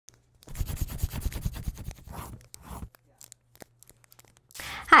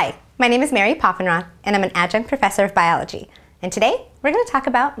Hi, my name is Mary Poffenroth, and I'm an adjunct professor of biology. And today, we're going to talk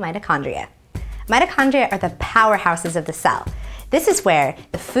about mitochondria. Mitochondria are the powerhouses of the cell. This is where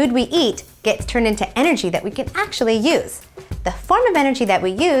the food we eat gets turned into energy that we can actually use. The form of energy that we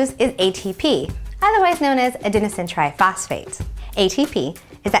use is ATP, otherwise known as adenosine triphosphate. ATP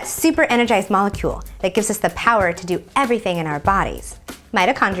is that super energized molecule that gives us the power to do everything in our bodies.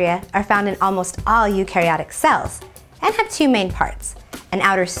 Mitochondria are found in almost all eukaryotic cells and have two main parts: an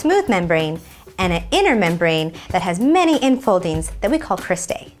outer smooth membrane and an inner membrane that has many infoldings that we call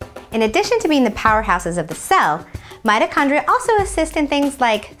crystae. In addition to being the powerhouses of the cell, mitochondria also assist in things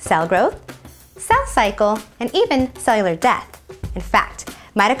like cell growth, cell cycle, and even cellular death. In fact,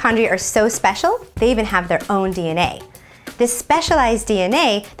 mitochondria are so special, they even have their own DNA. This specialized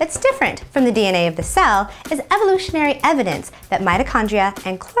DNA that's different from the DNA of the cell is evolutionary evidence that mitochondria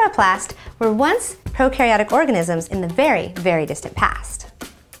and chloroplast were once prokaryotic organisms in the very, very distant past.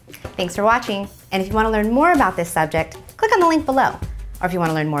 Thanks for watching, and if you want to learn more about this subject, click on the link below. Or if you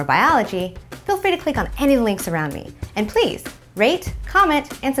want to learn more biology, feel free to click on any of the links around me. And please, rate,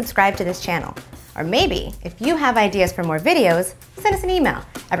 comment, and subscribe to this channel. Or maybe, if you have ideas for more videos, send us an email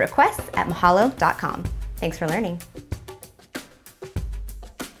at requests@mahalo.com. Thanks for learning.